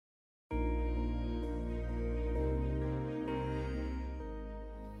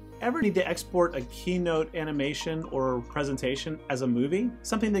ever need to export a Keynote animation or presentation as a movie,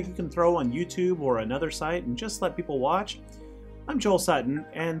 something that you can throw on YouTube or another site and just let people watch? I'm Joel Sutton,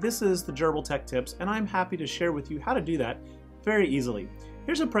 and this is the Gerbil Tech Tips, and I'm happy to share with you how to do that very easily.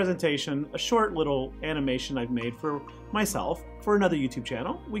 Here's a presentation, a short little animation I've made for myself for another YouTube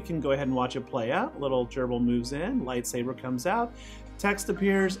channel. We can go ahead and watch it play out. Little gerbil moves in, lightsaber comes out, text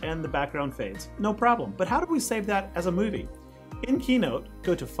appears, and the background fades. No problem. But how do we save that as a movie? In Keynote,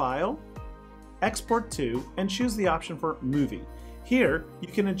 go to File, Export to, and choose the option for Movie. Here, you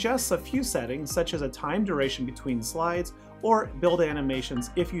can adjust a few settings, such as a time duration between slides or build animations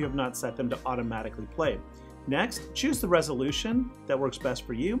if you have not set them to automatically play. Next, choose the resolution that works best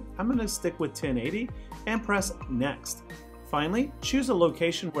for you. I'm going to stick with 1080 and press Next. Finally, choose a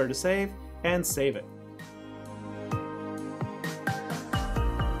location where to save and save it.